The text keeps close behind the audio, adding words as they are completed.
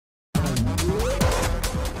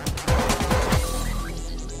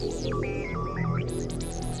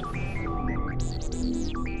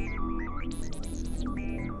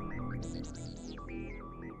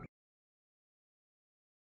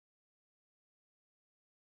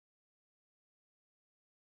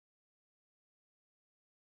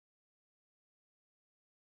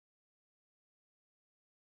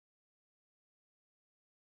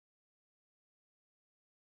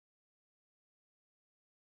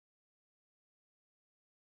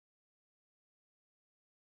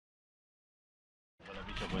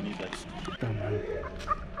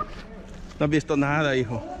No has visto nada,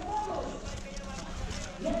 hijo.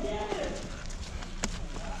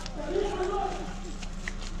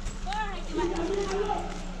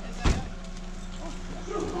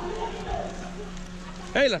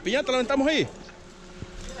 Hey, las piñatas las aventamos ahí.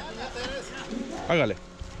 Hágale.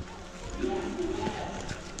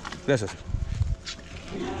 Gracias.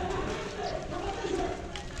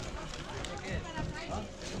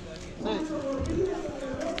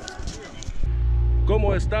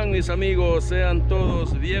 ¿Cómo están mis amigos? Sean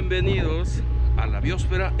todos bienvenidos a la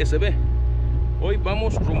Biosfera SB. Hoy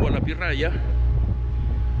vamos rumbo a La Pirraya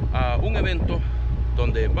a un evento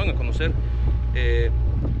donde van a conocer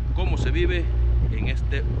cómo se vive en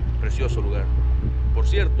este precioso lugar. Por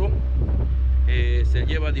cierto, se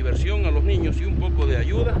lleva diversión a los niños y un poco de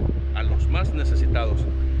ayuda a los más necesitados.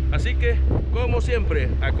 Así que, como siempre,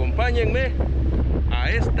 acompáñenme a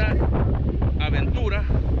esta aventura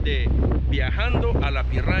de viajando a La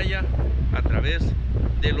Pirraya a través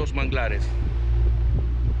de los manglares.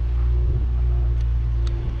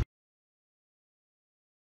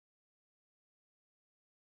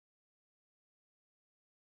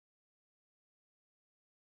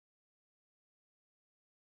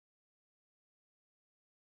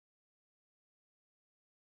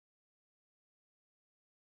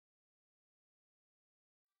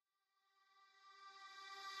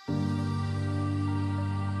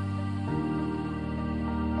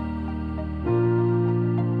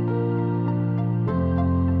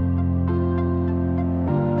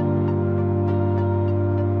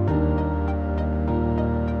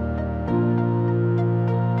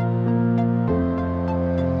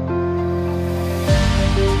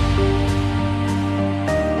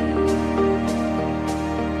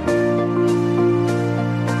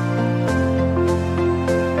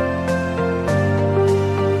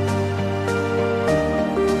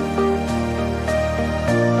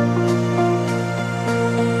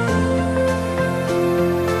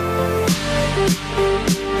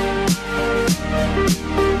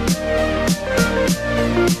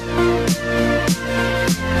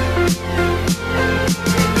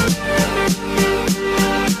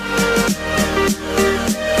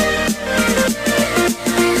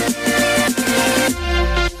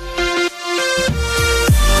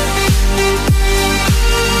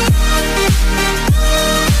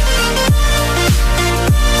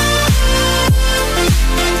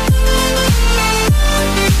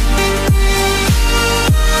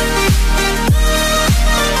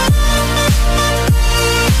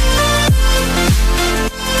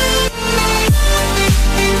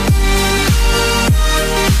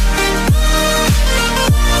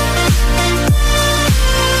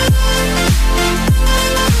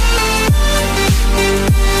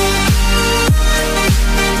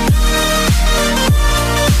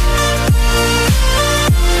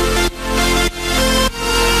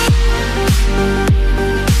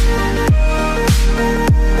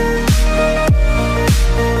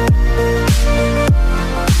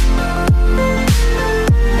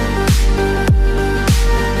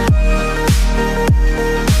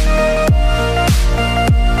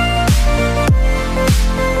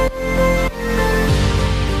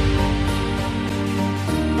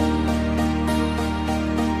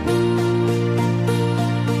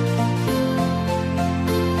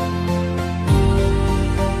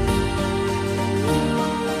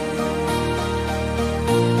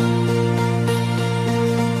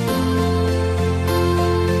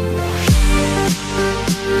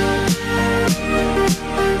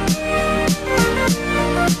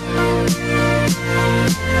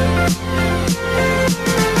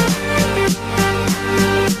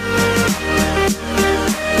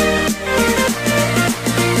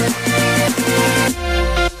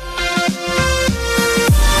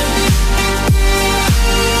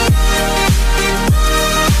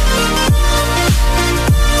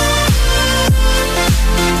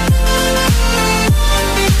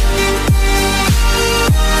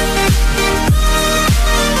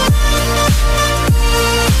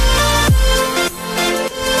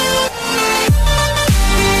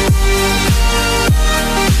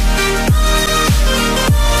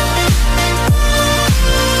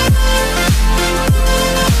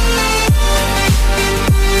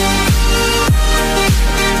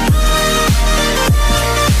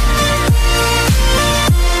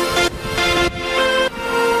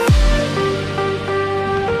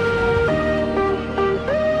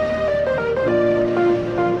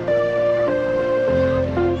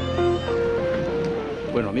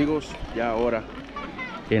 amigos, ya ahora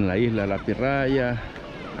en la isla La Pirraya,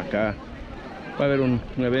 acá va a haber un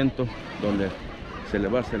evento donde se le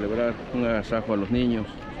va a celebrar un agasajo a los niños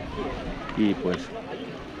y pues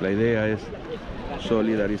la idea es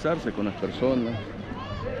solidarizarse con las personas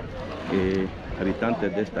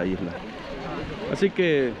habitantes de esta isla. Así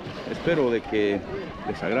que espero de que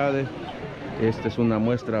les agrade. Esta es una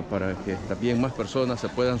muestra para que también más personas se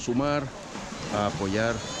puedan sumar a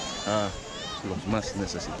apoyar a los más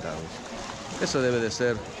necesitados. Esa debe de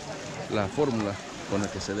ser la fórmula con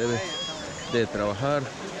la que se debe de trabajar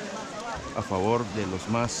a favor de los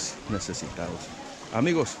más necesitados.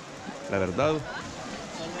 Amigos, la verdad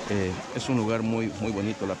es un lugar muy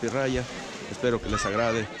bonito, La Pirraya. Espero que les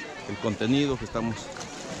agrade el contenido que vamos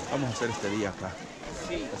a hacer este día acá.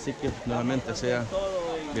 Así que nuevamente sean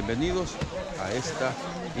bienvenidos a esta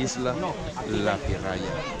Isla La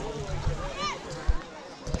Pirraya.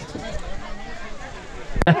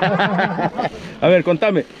 A ver,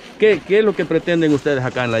 contame, ¿qué es lo que pretenden ustedes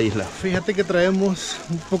acá en la isla? Fíjate que traemos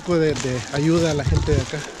un poco de ayuda a la gente de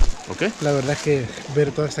acá. ¿Okay? La verdad es que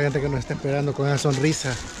ver toda esta gente que nos está esperando con esa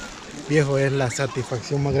sonrisa, viejo, es la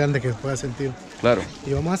satisfacción más grande que pueda sentir. Claro.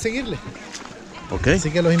 Y vamos a seguirle. Okay.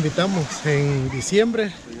 Así que los invitamos en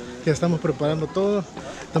diciembre. Ya estamos preparando todo.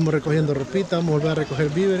 Estamos recogiendo ropita, vamos a volver a recoger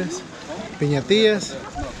víveres, piñatillas,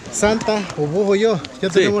 Santa, o vos o yo. Ya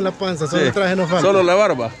tenemos la panza, solo el traje nos falta. Solo la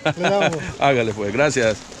barba. Le damos. Hágale pues,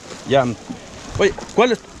 gracias. Jam. Oye,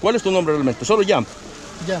 ¿cuál es tu nombre realmente? ¿Solo Jam?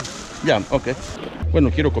 Jam. Jam, ok. Bueno,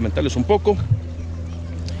 quiero comentarles un poco.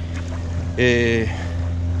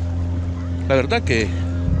 La verdad que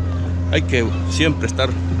hay que siempre estar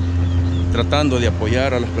tratando de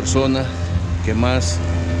apoyar a las personas que más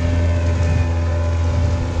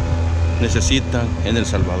necesitan en El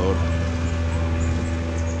Salvador.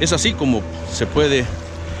 Es así como se puede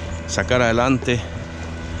sacar adelante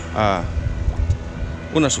a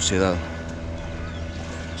una sociedad,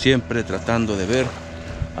 siempre tratando de ver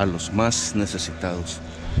a los más necesitados.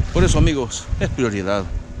 Por eso, amigos, es prioridad.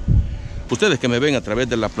 Ustedes que me ven a través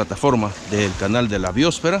de la plataforma del canal de la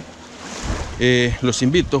Biosfera, los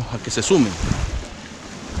invito a que se sumen,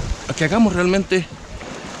 a que hagamos realmente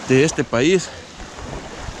de este país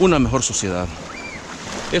una mejor sociedad.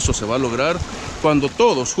 Eso se va a lograr cuando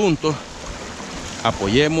todos juntos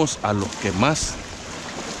apoyemos a los que más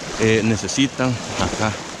necesitan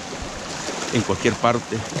acá, en cualquier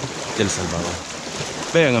parte del Salvador.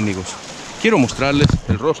 Vean, amigos, quiero mostrarles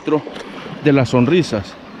el rostro de las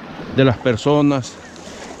sonrisas de las personas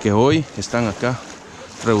que hoy están acá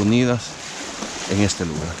reunidas en este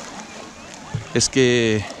lugar. Es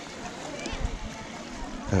que,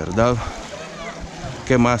 la verdad,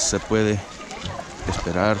 ¿qué más se puede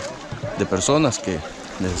esperar de personas que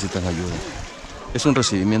necesitan ayuda? Es un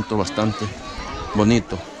recibimiento bastante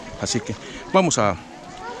bonito, así que vamos a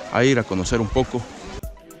ir a conocer un poco.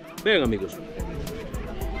 Vean, amigos,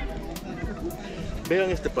 vean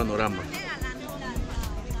este panorama.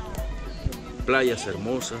 Playas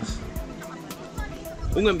hermosas,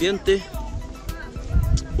 un ambiente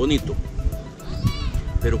bonito.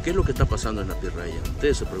 Pero ¿qué es lo que está pasando en La Pirraya?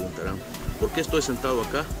 Ustedes se preguntarán, ¿por qué estoy sentado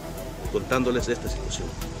acá contándoles esta situación?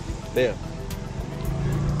 Vean,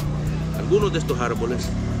 algunos de estos árboles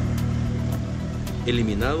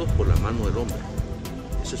eliminados por la mano del hombre.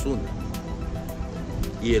 Ese es uno.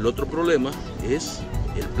 Y el otro problema es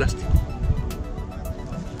el plástico.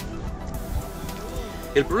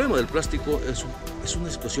 El problema del plástico es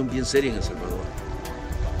una situación bien seria en El Salvador.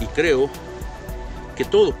 Y creo que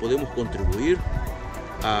todos podemos contribuir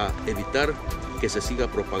a evitar que se siga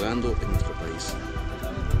propagando en nuestro país.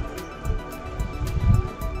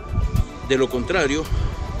 De lo contrario,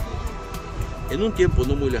 en un tiempo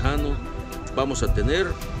no muy lejano vamos a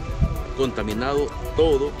tener contaminado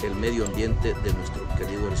todo el medio ambiente de nuestro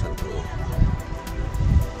querido El Salvador.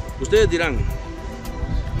 Ustedes dirán,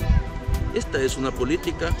 esta es una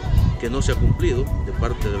política que no se ha cumplido de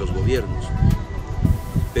parte de los gobiernos,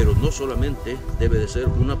 pero no solamente debe de ser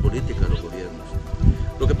una política de los gobiernos.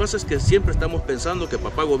 Lo que pasa es que siempre estamos pensando que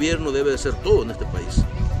papá gobierno debe de ser todo en este país,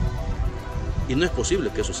 y no es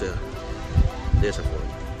posible que eso sea de esa forma.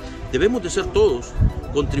 Debemos de ser todos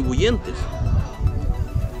contribuyentes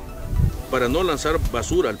para no lanzar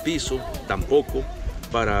basura al piso, tampoco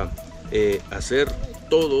para hacer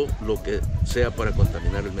todo lo que sea para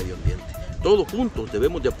contaminar el medio ambiente. Todos juntos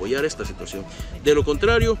debemos de apoyar esta situación. De lo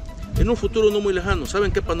contrario, en un futuro no muy lejano,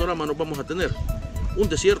 ¿saben qué panorama nos vamos a tener? Un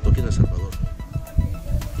desierto aquí en El Salvador.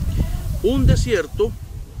 Un desierto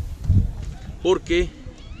porque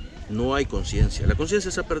no hay conciencia. La conciencia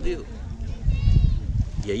se ha perdido.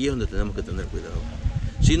 Y ahí es donde tenemos que tener cuidado.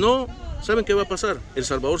 Si no, ¿saben qué va a pasar? El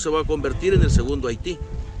Salvador se va a convertir en el segundo Haití,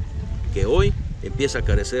 que hoy empieza a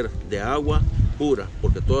carecer de agua pura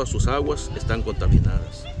porque todas sus aguas están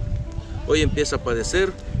contaminadas. Hoy empieza a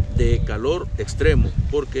padecer de calor extremo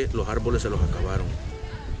porque los árboles se los acabaron.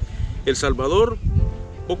 El Salvador,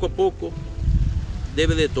 poco a poco,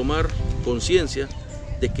 debe de tomar conciencia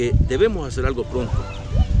de que debemos hacer algo pronto.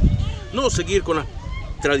 No seguir con las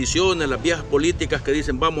tradiciones, las viejas políticas que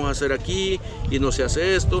dicen vamos a hacer aquí y no se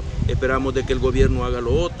hace esto, esperamos de que el gobierno haga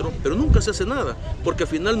lo otro, pero nunca se hace nada, porque al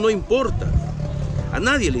final no importa, a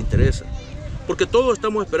nadie le interesa, porque todos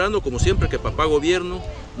estamos esperando, como siempre, que papá gobierno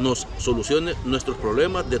nos solucione nuestros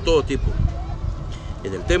problemas de todo tipo.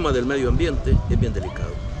 En el tema del medio ambiente es bien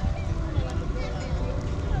delicado.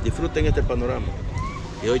 Disfruten este panorama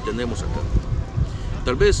que hoy tenemos acá.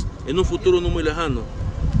 Tal vez en un futuro no muy lejano,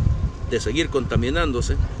 de seguir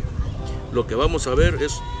contaminándose, lo que vamos a ver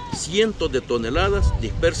es cientos de toneladas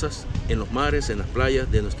dispersas en los mares, en las playas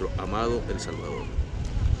de nuestro amado El Salvador.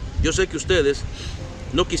 Yo sé que ustedes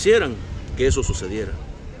no quisieran que eso sucediera,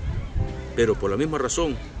 pero por la misma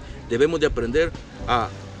razón debemos de aprender a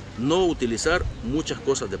no utilizar muchas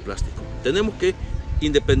cosas de plástico. Tenemos que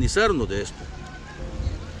independizarnos de esto.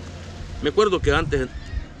 Me acuerdo que antes,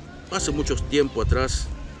 hace mucho tiempo atrás,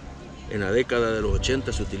 en la década de los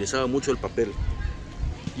 80 se utilizaba mucho el papel.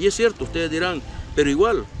 Y es cierto, ustedes dirán, pero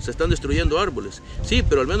igual se están destruyendo árboles. Sí,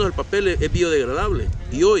 pero al menos el papel es biodegradable.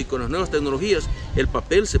 Y hoy, con las nuevas tecnologías, el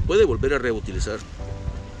papel se puede volver a reutilizar.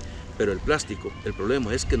 Pero el plástico, el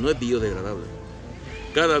problema es que no es biodegradable.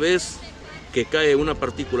 Cada vez que cae una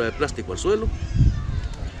partícula de plástico al suelo,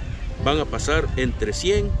 van a pasar entre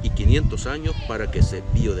 100 y 500 años para que se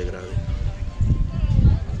biodegrade.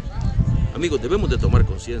 Amigos, debemos de tomar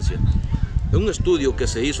conciencia. En un estudio que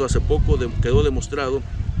se hizo hace poco quedó demostrado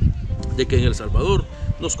de que en El Salvador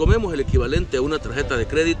nos comemos el equivalente a una tarjeta de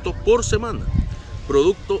crédito por semana,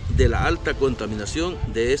 producto de la alta contaminación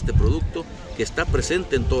de este producto que está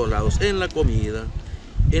presente en todos lados, en la comida,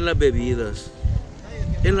 en las bebidas,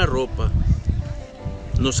 en la ropa.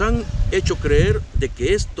 Nos han hecho creer de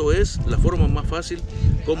que esto es la forma más fácil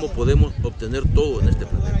como podemos obtener todo en este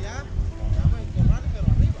planeta.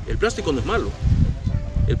 El plástico no es malo,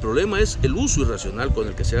 el problema es el uso irracional con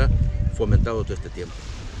el que se ha fomentado todo este tiempo.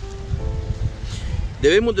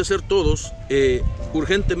 Debemos de ser todos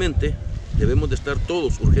urgentemente, debemos de estar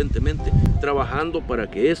todos urgentemente trabajando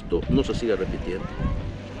para que esto no se siga repitiendo.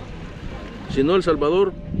 Si no, El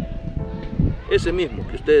Salvador, ese mismo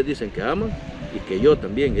que ustedes dicen que aman y que yo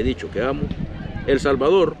también he dicho que amo, El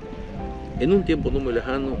Salvador en un tiempo no muy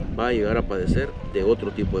lejano va a llegar a padecer de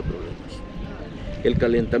otro tipo de problemas. El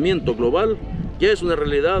calentamiento global ya es una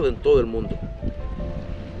realidad en todo el mundo.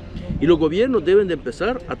 Y los gobiernos deben de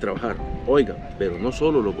empezar a trabajar. Oigan, pero no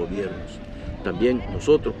solo los gobiernos, también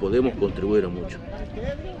nosotros podemos contribuir a mucho.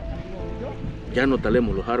 Ya no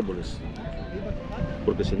talemos los árboles,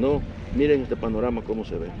 porque si no, miren este panorama cómo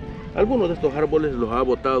se ve. Algunos de estos árboles los ha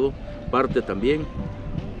botado parte también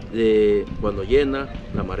de cuando llena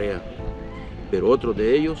la marea, pero otros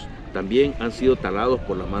de ellos también han sido talados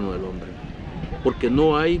por la mano del hombre. Porque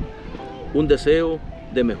no hay un deseo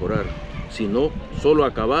de mejorar, sino solo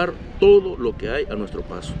acabar todo lo que hay a nuestro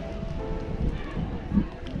paso.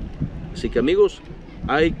 Así que amigos,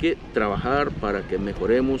 hay que trabajar para que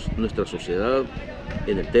mejoremos nuestra sociedad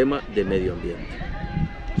en el tema de medio ambiente.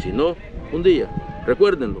 Si no, un día,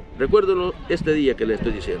 recuérdenlo este día que les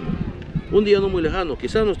estoy diciendo. Un día no muy lejano,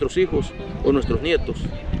 quizás nuestros hijos o nuestros nietos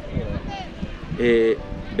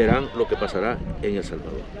verán lo que pasará en El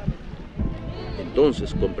Salvador.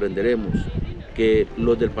 Entonces comprenderemos que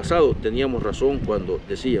los del pasado teníamos razón cuando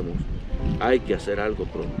decíamos, hay que hacer algo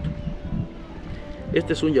pronto.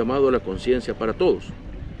 Este es un llamado a la conciencia para todos,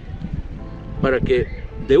 para que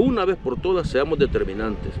de una vez por todas seamos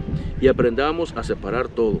determinantes y aprendamos a separar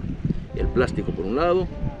todo, el plástico por un lado,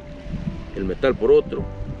 el metal por otro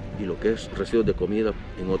y lo que es residuos de comida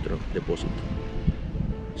en otro depósito.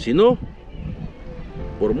 Si no,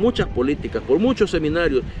 por muchas políticas, por muchos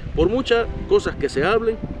seminarios, por muchas cosas que se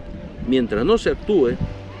hablen, mientras no se actúe,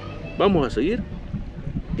 vamos a seguir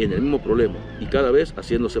en el mismo problema y cada vez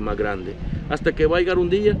haciéndose más grande, hasta que va a llegar un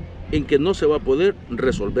día en que no se va a poder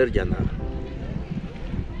resolver ya nada.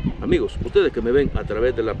 Amigos, ustedes que me ven a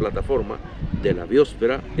través de la plataforma de la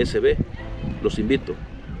Biosfera SB, los invito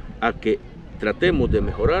a que tratemos de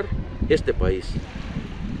mejorar este país.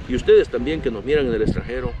 Y ustedes también que nos miran en el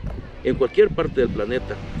extranjero, en cualquier parte del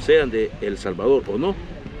planeta, sean de El Salvador o no,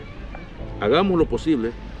 hagamos lo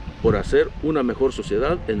posible por hacer una mejor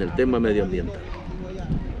sociedad en el tema medioambiental,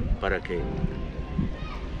 para que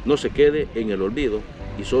no se quede en el olvido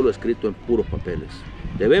y solo escrito en puros papeles.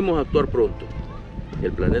 Debemos actuar pronto.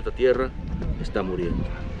 El planeta Tierra está muriendo.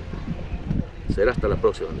 será hasta la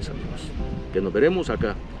próxima, mis amigos, que nos veremos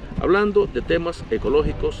acá hablando de temas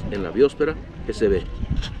ecológicos en la biosfera SB.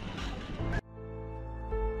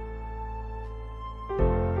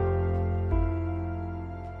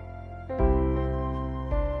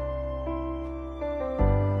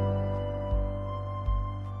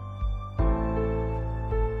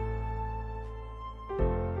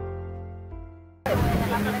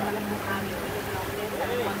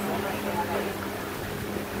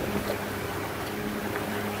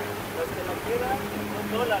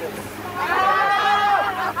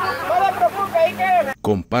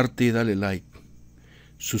 Comparte y dale like.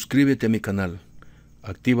 Suscríbete a mi canal.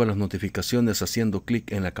 Activa las notificaciones haciendo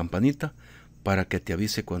clic en la campanita para que te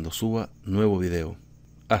avise cuando suba nuevo video.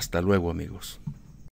 Hasta luego, amigos.